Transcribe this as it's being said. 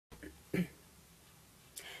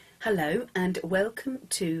Hello and welcome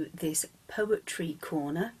to this Poetry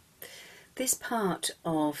Corner. This part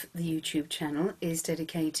of the YouTube channel is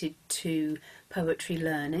dedicated to poetry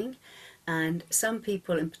learning, and some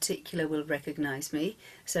people in particular will recognise me.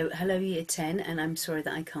 So hello Year 10, and I'm sorry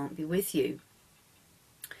that I can't be with you.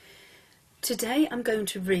 Today I'm going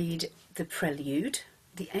to read the Prelude,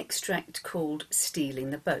 the extract called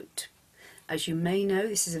Stealing the Boat. As you may know,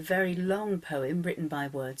 this is a very long poem written by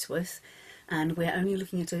Wordsworth, and we're only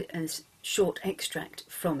looking at a short extract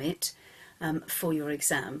from it for your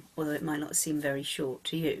exam, although it might not seem very short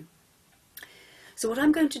to you. So what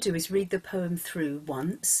I'm going to do is read the poem through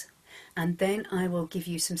once, and then I will give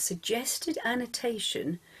you some suggested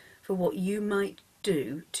annotation for what you might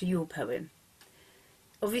do to your poem.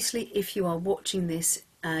 Obviously, if you are watching this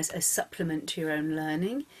as a supplement to your own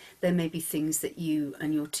learning, there may be things that you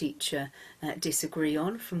and your teacher disagree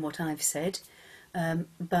on from what I've said.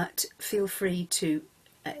 But feel free to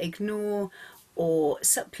ignore or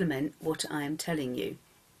supplement what I am telling you,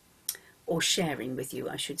 or sharing with you,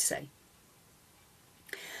 I should say.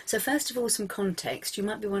 So first of all, some context. You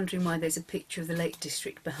might be wondering why there's a picture of the Lake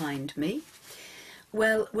District behind me.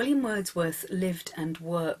 Well, William Wordsworth lived and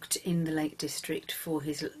worked in the Lake District for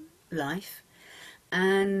his life,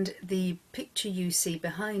 and the picture you see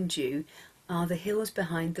behind you are the hills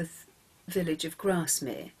behind the village of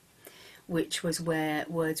Grasmere, which was where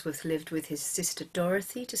Wordsworth lived with his sister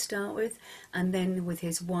Dorothy to start with, and then with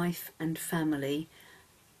his wife and family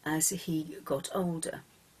as he got older.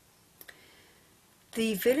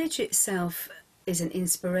 The village itself is an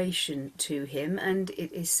inspiration to him, and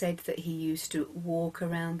it is said that he used to walk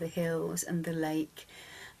around the hills and the lake,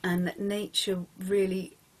 and that nature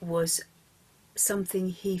really was something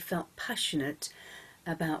he felt passionate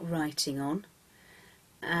about writing on.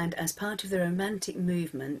 And as part of the Romantic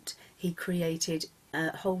movement, he created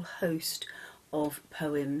a whole host of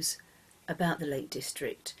poems about the Lake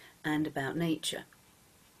District and about nature.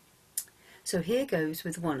 So here goes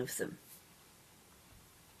with one of them.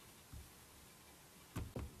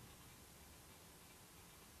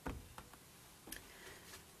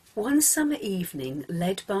 One summer evening,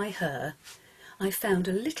 led by her, I found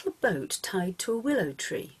a little boat tied to a willow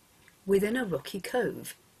tree within a rocky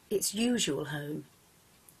cove, its usual home.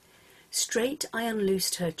 Straight I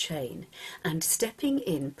unloosed her chain, and stepping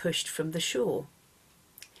in pushed from the shore.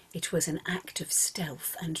 It was an act of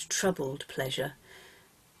stealth and troubled pleasure,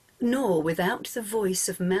 nor without the voice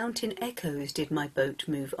of mountain echoes did my boat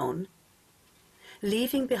move on,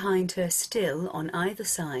 leaving behind her still on either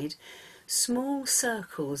side small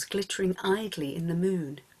circles glittering idly in the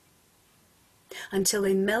moon, until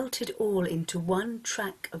they melted all into one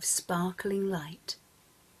track of sparkling light.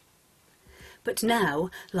 But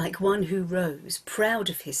now, like one who rose,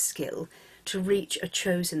 proud of his skill, to reach a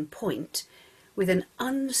chosen point, with an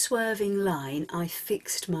unswerving line I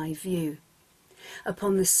fixed my view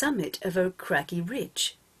upon the summit of a craggy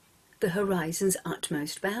ridge, the horizon's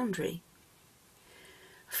utmost boundary.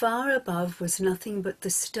 Far above was nothing but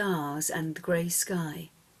the stars and the grey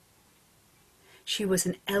sky. She was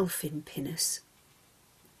an elfin pinnace.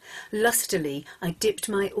 Lustily I dipped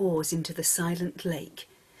my oars into the silent lake,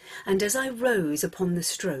 and as I rose upon the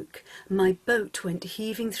stroke, my boat went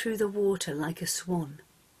heaving through the water like a swan.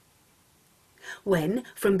 When,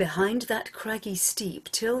 from behind that craggy steep,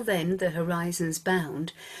 till then the horizon's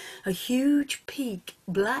bound, a huge peak,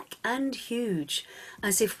 black and huge,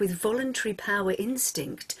 as if with voluntary power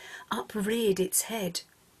instinct, upreared its head.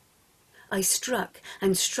 I struck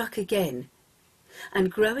and struck again,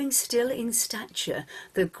 and growing still in stature,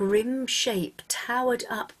 the grim shape towered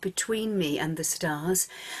up between me and the stars,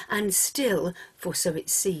 and still, for so it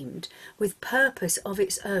seemed, with purpose of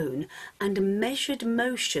its own, and measured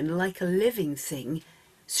motion like a living thing,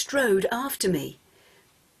 strode after me.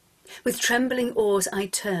 With trembling oars I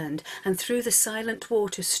turned, and through the silent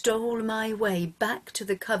water stole my way back to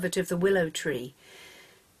the covert of the willow tree.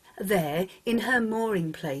 There, in her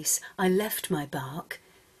mooring place, I left my bark,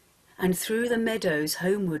 and through the meadows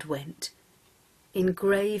homeward went, in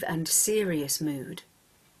grave and serious mood.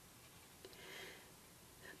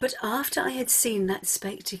 But after I had seen that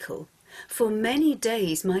spectacle, for many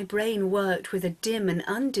days my brain worked with a dim and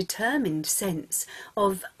undetermined sense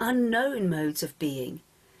of unknown modes of being.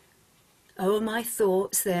 O'er my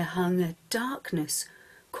thoughts there hung a darkness,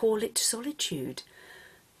 call it solitude,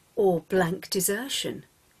 or blank desertion.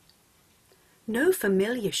 No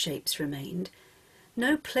familiar shapes remained,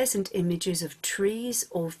 no pleasant images of trees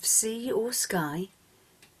or sea or sky,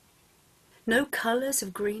 no colours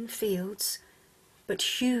of green fields, but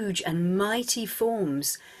huge and mighty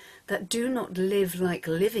forms that do not live like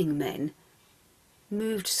living men,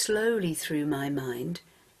 moved slowly through my mind,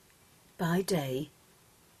 by day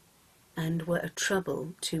and were a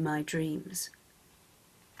trouble to my dreams.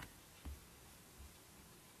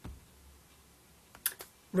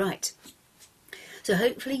 Right, so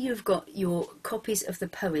hopefully you've got your copies of the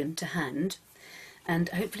poem to hand, and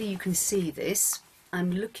hopefully you can see this.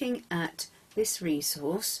 I'm looking at this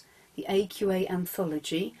resource, the AQA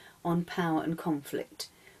Anthology on Power and Conflict,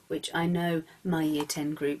 which I know my Year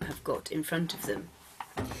 10 group have got in front of them.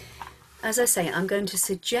 As I say, I'm going to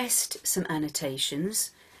suggest some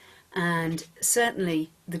annotations, and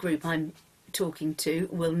certainly the group I'm talking to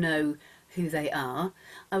will know who they are.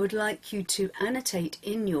 I would like you to annotate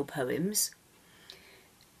in your poems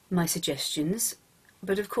my suggestions,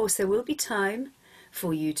 but of course there will be time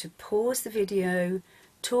for you to pause the video,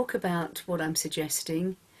 talk about what I'm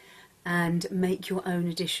suggesting, and make your own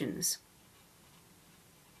additions.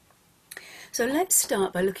 So let's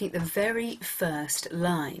start by looking at the very first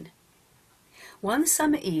line. One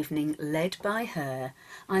summer evening, led by her,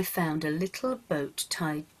 I found a little boat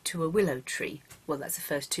tied to a willow tree. Well, that's the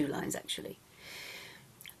first two lines, actually.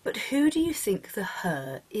 But who do you think the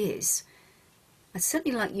her is? I'd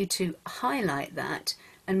certainly like you to highlight that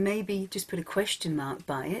and maybe just put a question mark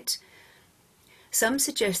by it. Some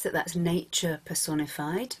suggest that that's nature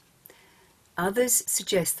personified. Others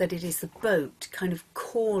suggest that it is the boat kind of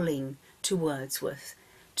calling to Wordsworth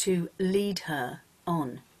to lead her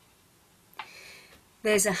on.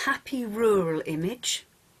 There's a happy rural image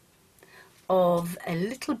of a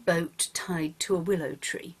little boat tied to a willow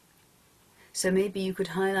tree. So maybe you could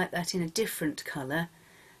highlight that in a different colour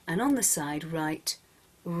and on the side write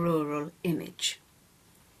rural image.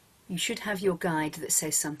 You should have your guide that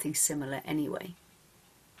says something similar anyway.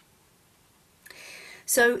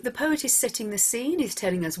 So the poet is setting the scene, he's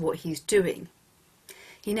telling us what he's doing.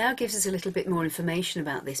 He now gives us a little bit more information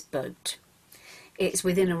about this boat. It's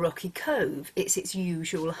within a rocky cove, it's its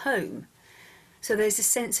usual home. So there's a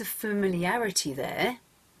sense of familiarity there.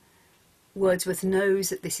 Wordsworth knows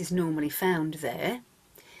that this is normally found there.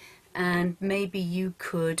 And maybe you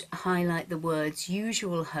could highlight the words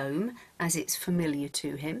usual home as it's familiar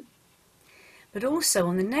to him. But also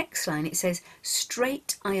on the next line it says,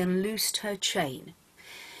 straight I unloosed her chain.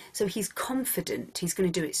 So he's confident he's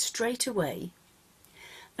going to do it straight away.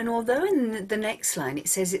 And although in the next line it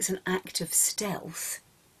says it's an act of stealth,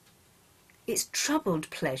 it's troubled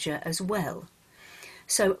pleasure as well.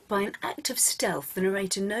 So by an act of stealth, the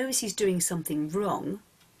narrator knows he's doing something wrong,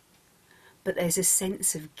 but there's a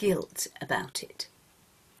sense of guilt about it.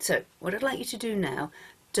 So what I'd like you to do now,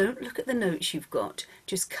 don't look at the notes you've got,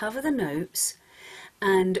 just cover the notes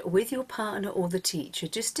and with your partner or the teacher,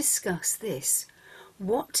 just discuss this.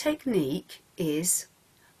 What technique is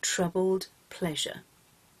troubled pleasure?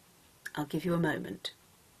 I'll give you a moment.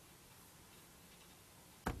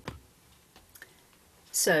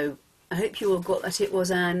 So, I hope you all got that it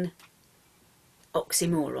was an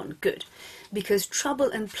oxymoron. Good. Because trouble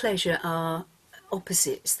and pleasure are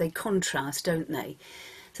opposites. They contrast, don't they?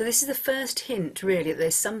 So this is the first hint, really, that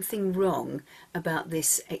there's something wrong about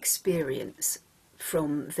this experience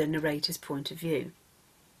from the narrator's point of view.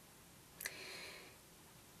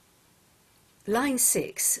 Line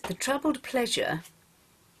 6. The troubled pleasure,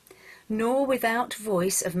 nor without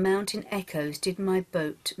voice of mountain echoes did my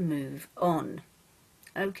boat move on.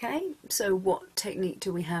 Okay, so what technique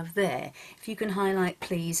do we have there? If you can highlight,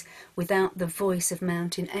 please, without the voice of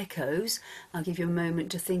mountain echoes. I'll give you a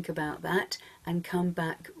moment to think about that and come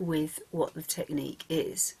back with what the technique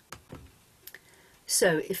is.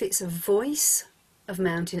 So if it's a voice of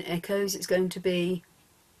mountain echoes, it's going to be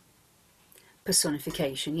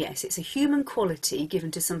personification. Yes, it's a human quality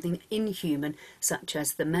given to something inhuman, such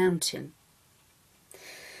as the mountain.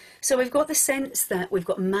 So we've got the sense that we've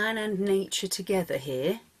got man and nature together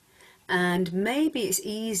here, and maybe it's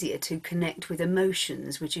easier to connect with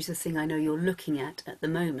emotions, which is the thing I know you're looking at the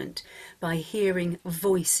moment, by hearing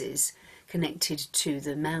voices connected to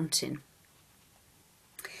the mountain.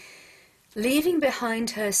 Leaving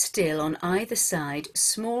behind her still on either side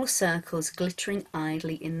small circles glittering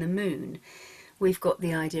idly in the moon. We've got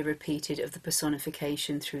the idea repeated of the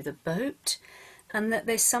personification through the boat, and that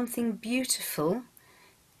there's something beautiful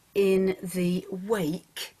in the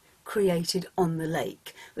wake created on the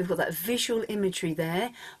lake. We've got that visual imagery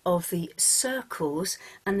there of the circles,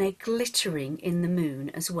 and they're glittering in the moon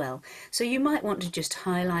as well. So you might want to just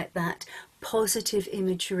highlight that positive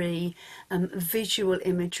imagery, visual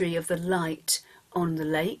imagery of the light on the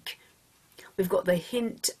lake. We've got the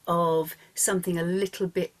hint of something a little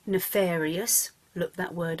bit nefarious, look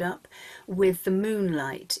that word up, with the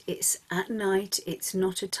moonlight. It's at night, it's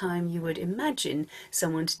not a time you would imagine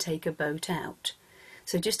someone to take a boat out.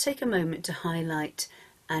 So just take a moment to highlight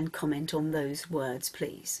and comment on those words,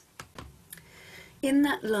 please. In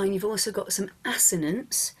that line you've also got some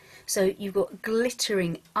assonance, so you've got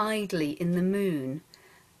glittering idly in the moon.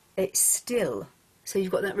 It's still, so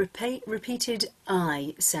you've got that repeated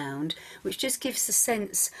I sound, which just gives the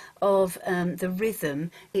sense of the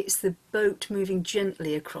rhythm. It's the boat moving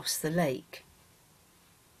gently across the lake.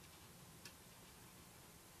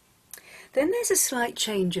 Then there's a slight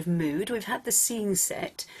change of mood. We've had the scene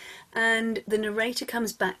set and the narrator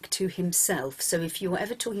comes back to himself. So if you're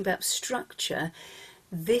ever talking about structure,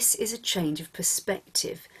 this is a change of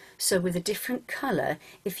perspective. So with a different colour,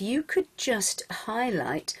 if you could just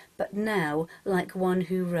highlight, but now like one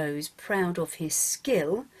who rose proud of his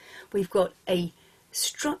skill, we've got a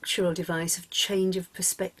structural device of change of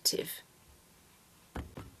perspective.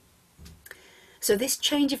 So this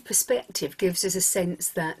change of perspective gives us a sense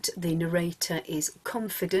that the narrator is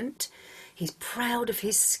confident, he's proud of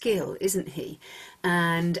his skill, isn't he?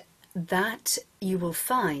 And that, you will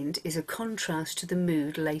find, is a contrast to the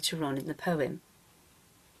mood later on in the poem.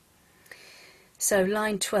 So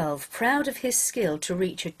line 12, proud of his skill to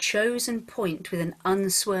reach a chosen point with an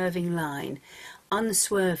unswerving line.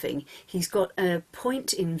 Unswerving, he's got a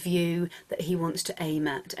point in view that he wants to aim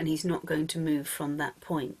at and he's not going to move from that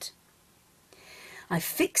point. I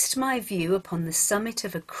fixed my view upon the summit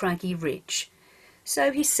of a craggy ridge.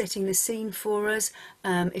 So he's setting the scene for us.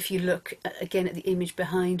 If you look again at the image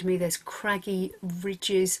behind me, there's craggy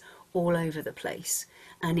ridges all over the place.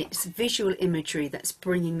 And it's visual imagery that's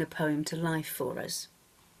bringing the poem to life for us.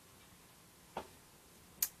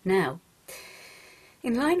 Now,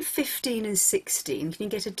 in line 15 and 16, can you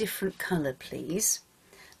get a different colour, please?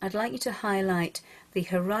 I'd like you to highlight the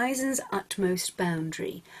horizon's utmost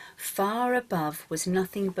boundary. Far above was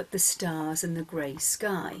nothing but the stars and the grey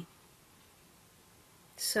sky.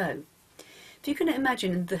 So, if you can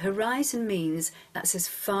imagine, the horizon means that's as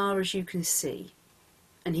far as you can see.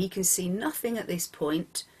 And he can see nothing at this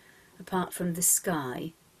point apart from the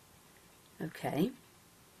sky. Okay.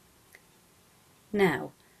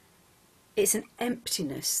 Now, it's an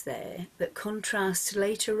emptiness there that contrasts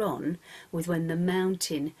later on with when the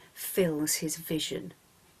mountain fills his vision.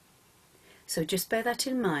 So just bear that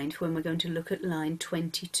in mind when we're going to look at line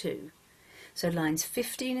 22. So lines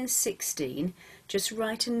 15 and 16, just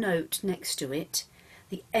write a note next to it.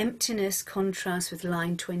 The emptiness contrasts with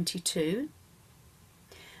line 22.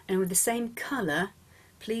 And with the same colour,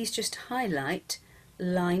 please just highlight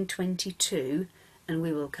line 22 and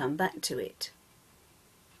we will come back to it.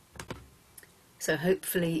 So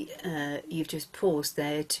hopefully you've just paused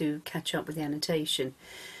there to catch up with the annotation.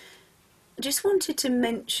 I just wanted to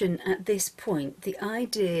mention at this point the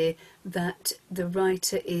idea that the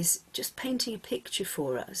writer is just painting a picture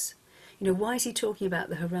for us. You know, why is he talking about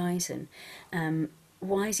the horizon?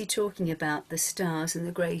 Why is he talking about the stars and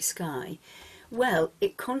the grey sky? Well,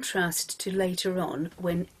 it contrasts to later on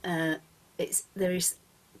when there is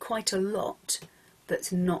quite a lot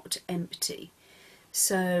that's not empty.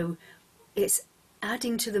 So it's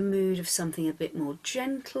adding to the mood of something a bit more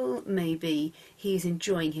gentle. Maybe he's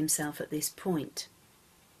enjoying himself at this point.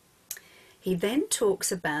 He then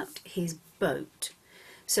talks about his boat.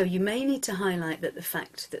 So you may need to highlight that the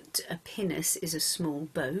fact that a pinnace is a small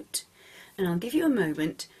boat. And I'll give you a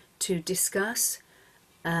moment to discuss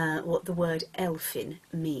what the word elfin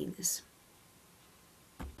means.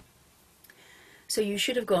 So you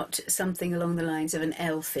should have got something along the lines of an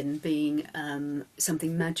elfin being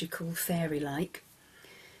something magical, fairy-like.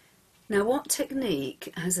 Now, what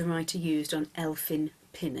technique has the writer used on elfin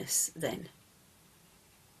pinnace then?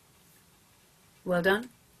 Well done.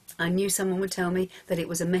 I knew someone would tell me that it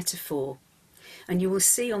was a metaphor. And you will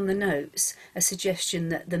see on the notes a suggestion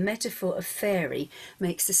that the metaphor of fairy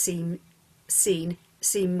makes the scene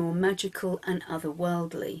seem more magical and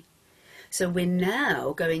otherworldly. So we're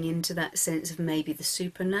now going into that sense of maybe the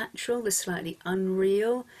supernatural, the slightly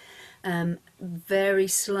unreal, very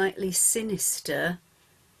slightly sinister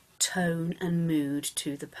tone and mood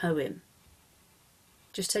to the poem.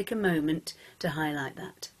 Just take a moment to highlight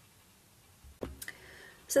that.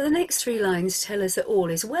 So the next three lines tell us that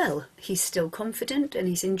all is well. He's still confident and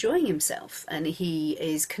he's enjoying himself and he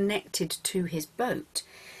is connected to his boat.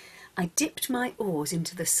 I dipped my oars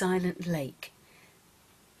into the silent lake.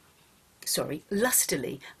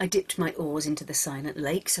 Lustily, I dipped my oars into the silent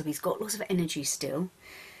lake, so he's got lots of energy still.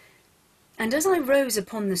 And as I rose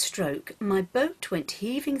upon the stroke, my boat went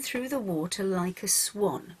heaving through the water like a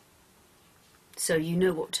swan. So you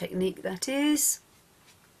know what technique that is.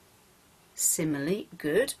 Simile,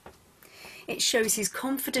 good. It shows he's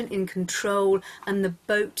confident in control and the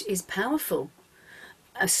boat is powerful.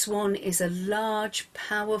 A swan is a large,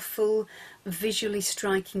 powerful, visually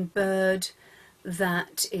striking bird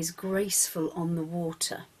that is graceful on the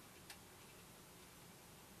water.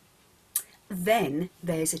 Then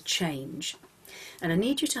there's a change. And I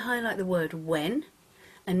need you to highlight the word when,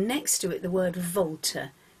 and next to it the word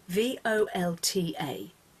volta,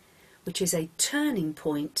 V-O-L-T-A, which is a turning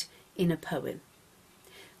point in a poem.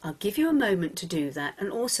 I'll give you a moment to do that,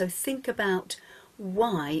 and also think about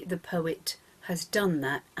why the poet has done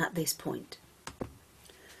that at this point.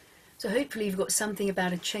 So hopefully you've got something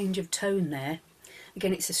about a change of tone there.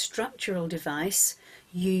 Again, it's a structural device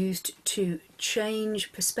used to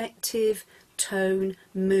change perspective, tone,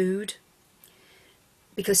 mood,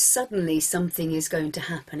 because suddenly something is going to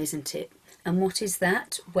happen, isn't it? And what is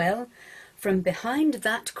that? Well, from behind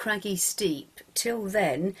that craggy steep till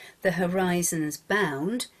then the horizon's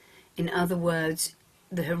bound. In other words,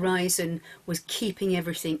 the horizon was keeping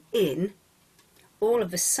everything in. All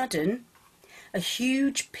of a sudden, a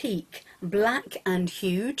huge peak, black and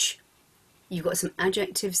huge. You've got some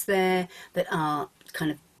adjectives there that are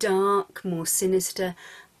kind of dark, more sinister,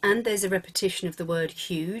 and there's a repetition of the word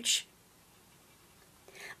huge.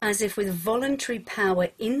 As if with voluntary power,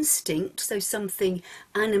 instinct, so something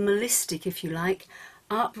animalistic if you like,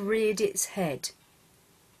 upreared its head.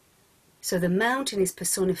 So the mountain is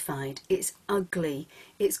personified, it's ugly,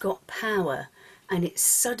 it's got power, and it's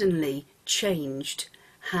suddenly changed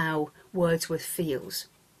how Wordsworth feels.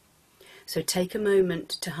 So take a moment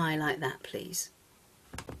to highlight that, please.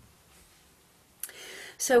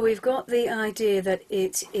 So we've got the idea that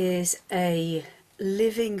it is a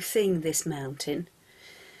living thing, this mountain,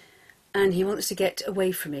 and he wants to get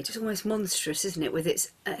away from it. It's almost monstrous, isn't it, with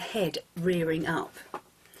its head rearing up.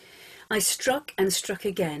 I struck and struck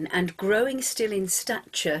again, and growing still in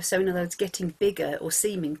stature, so in other words getting bigger or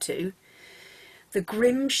seeming to, the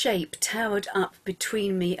grim shape towered up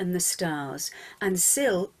between me and the stars, and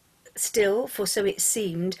still, for so it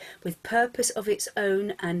seemed, with purpose of its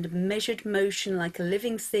own and measured motion like a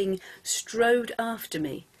living thing, strode after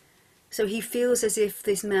me. So he feels as if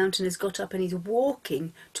this mountain has got up and he's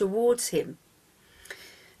walking towards him.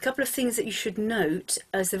 A couple of things that you should note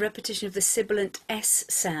as the repetition of the sibilant S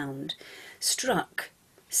sound. Struck,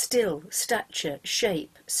 still, stature,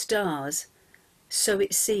 shape, stars, so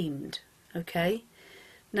it seemed. Okay?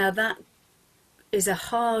 Now that is a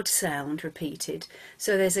hard sound repeated,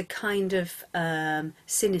 so there's a kind of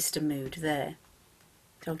sinister mood there.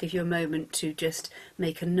 So I'll give you a moment to just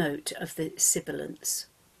make a note of the sibilants.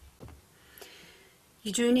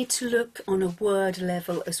 You do need to look on a word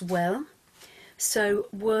level as well. So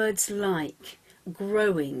words like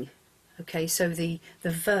growing, okay, so the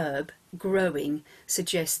verb growing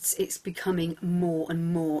suggests it's becoming more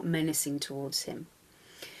and more menacing towards him.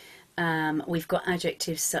 We've got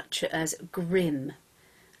adjectives such as grim,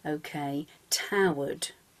 okay, towered,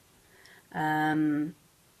 and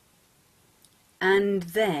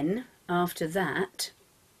then after that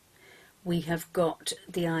we have got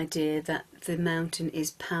the idea that the mountain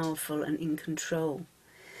is powerful and in control.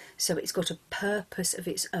 So it's got a purpose of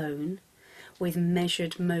its own with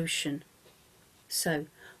measured motion. So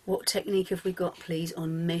what technique have we got, please,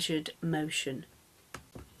 on measured motion?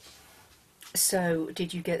 So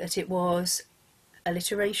did you get that it was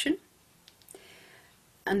alliteration?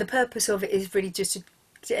 And the purpose of it is really just to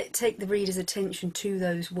take the reader's attention to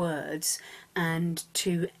those words and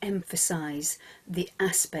to emphasise the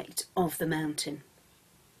aspect of the mountain.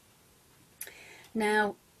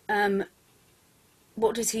 Now,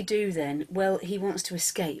 what does he do then? Well, he wants to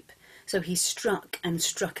escape. So he struck and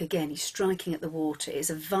struck again. He's striking at the water. It's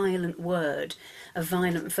a violent word, a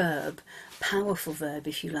violent verb, powerful verb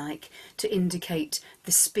if you like, to indicate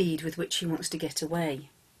the speed with which he wants to get away.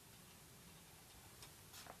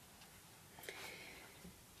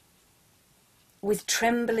 With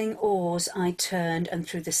trembling oars I turned, and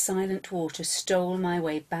through the silent water stole my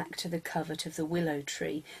way back to the covert of the willow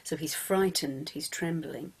tree. So he's frightened, he's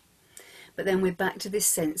trembling. But then we're back to this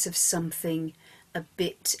sense of something a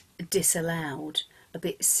bit disallowed, a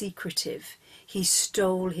bit secretive. He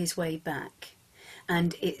stole his way back,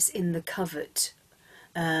 and it's in the covert,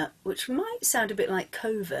 which might sound a bit like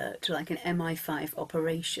covert, like an MI5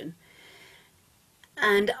 operation.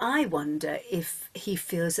 And I wonder if he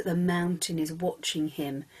feels that the mountain is watching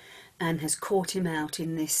him and has caught him out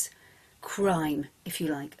in this crime, if you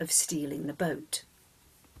like, of stealing the boat.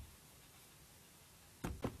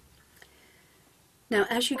 Now,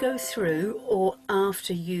 as you go through, or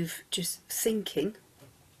after you've just thinking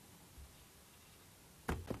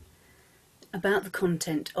about the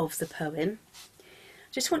content of the poem, I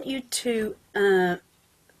just want you to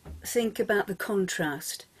think about the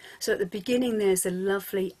contrast. So at the beginning there's the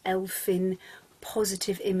lovely elfin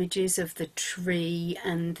positive images of the tree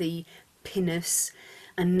and the pinnace,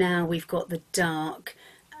 and now we've got the dark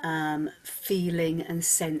feeling and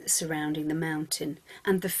sense surrounding the mountain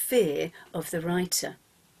and the fear of the writer,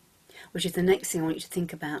 which is the next thing I want you to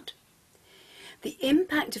think about. The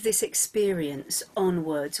impact of this experience on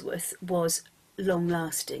Wordsworth was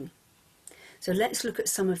long-lasting. So let's look at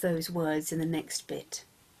some of those words in the next bit.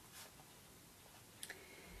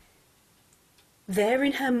 There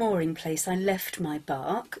in her mooring place I left my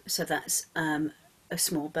bark, so that's a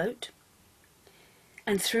small boat,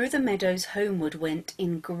 and through the meadows homeward went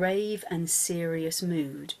in grave and serious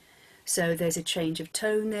mood. So there's a change of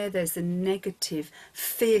tone there, there's the negative,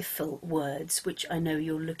 fearful words, which I know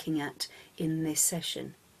you're looking at in this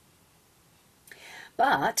session.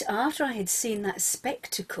 But after I had seen that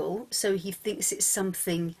spectacle, so he thinks it's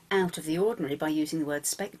something out of the ordinary by using the word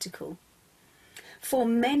spectacle, for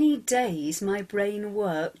many days my brain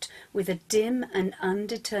worked with a dim and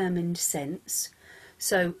undetermined sense.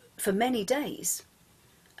 So for many days,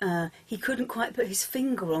 he couldn't quite put his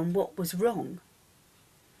finger on what was wrong.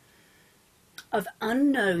 Of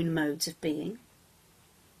unknown modes of being.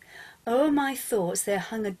 O'er my thoughts there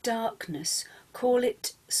hung a darkness, call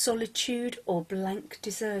it solitude or blank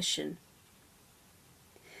desertion.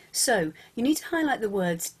 So you need to highlight the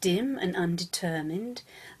words dim and undetermined,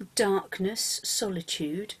 darkness,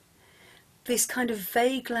 solitude. This kind of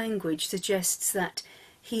vague language suggests that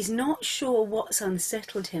he's not sure what's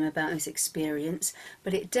unsettled him about his experience,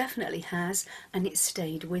 but it definitely has, and it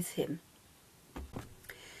stayed with him.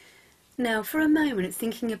 Now, for a moment,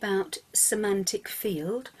 thinking about semantic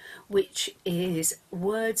field, which is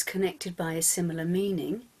words connected by a similar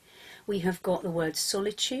meaning, we have got the word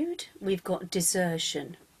solitude, we've got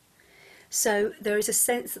desertion. So there is a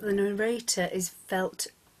sense that the narrator is felt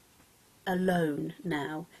alone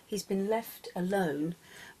now. He's been left alone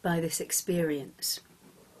by this experience.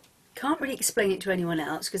 Can't really explain it to anyone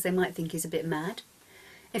else because they might think he's a bit mad.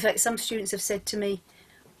 In fact, some students have said to me,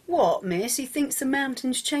 "What, miss, he thinks the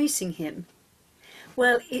mountain's chasing him?"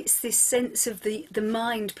 Well, it's this sense of the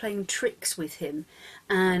mind playing tricks with him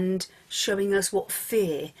and showing us what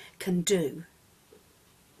fear can do.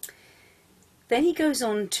 Then he goes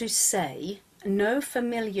on to say, no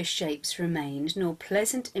familiar shapes remained, nor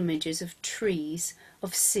pleasant images of trees,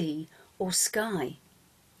 of sea or sky.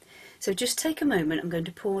 So just take a moment, I'm going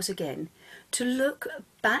to pause again, to look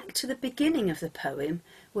back to the beginning of the poem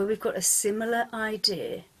where we've got a similar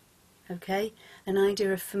idea, okay? An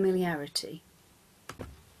idea of familiarity.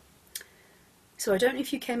 So I don't know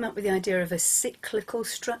if you came up with the idea of a cyclical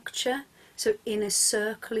structure, so in a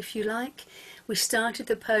circle if you like. We started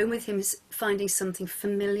the poem with him finding something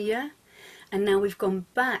familiar, and now we've gone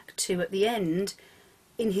back to, at the end,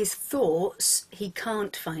 in his thoughts, he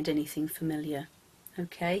can't find anything familiar.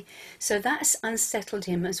 Okay, so that's unsettled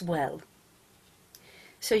him as well.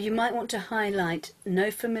 So you might want to highlight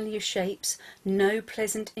no familiar shapes, no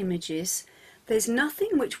pleasant images. There's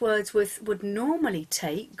nothing which Wordsworth would normally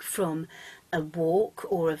take from a walk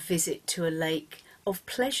or a visit to a lake of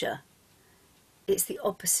pleasure. It's the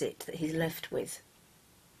opposite that he's left with.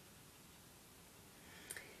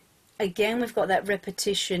 Again, we've got that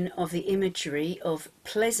repetition of the imagery of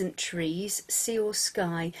pleasant trees, sea or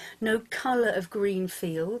sky, no colour of green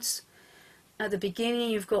fields. At the beginning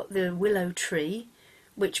you've got the willow tree,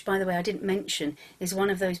 which, by the way, I didn't mention, is one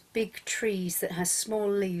of those big trees that has small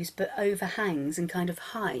leaves but overhangs and kind of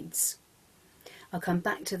hides. I'll come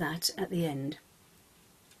back to that at the end.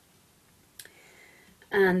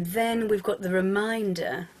 And then we've got the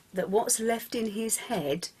reminder that what's left in his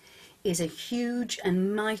head is a huge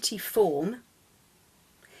and mighty form,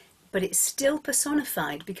 but it's still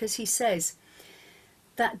personified because he says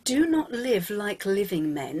that do not live like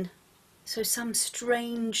living men, so some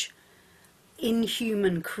strange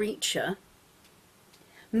inhuman creature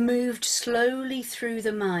moved slowly through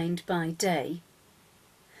the mind by day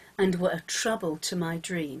and were a trouble to my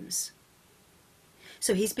dreams.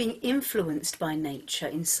 So he's being influenced by nature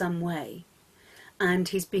in some way, and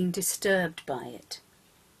he's being disturbed by it.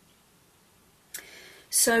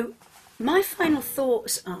 So my final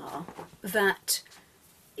thoughts are that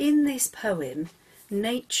in this poem,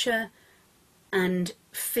 nature and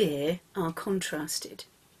fear are contrasted.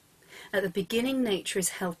 At the beginning, nature is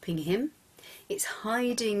helping him. It's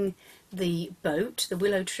hiding the boat. The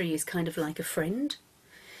willow tree is kind of like a friend.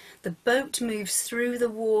 The boat moves through the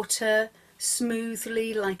water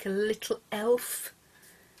smoothly like a little elf,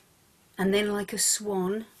 and then like a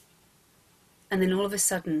swan, and then all of a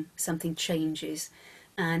sudden something changes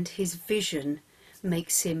and his vision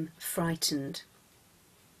makes him frightened.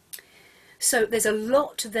 So there's a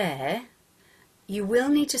lot there. You will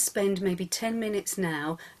need to spend maybe 10 minutes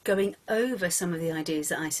now going over some of the ideas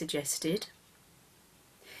that I suggested.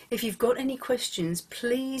 If you've got any questions,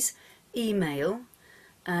 please email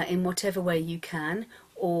in whatever way you can,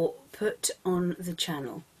 or put on the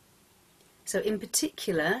channel. So in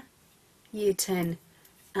particular, Year 10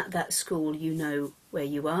 at that school, you know where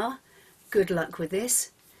you are. Good luck with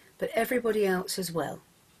this, but everybody else as well.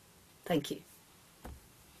 Thank you.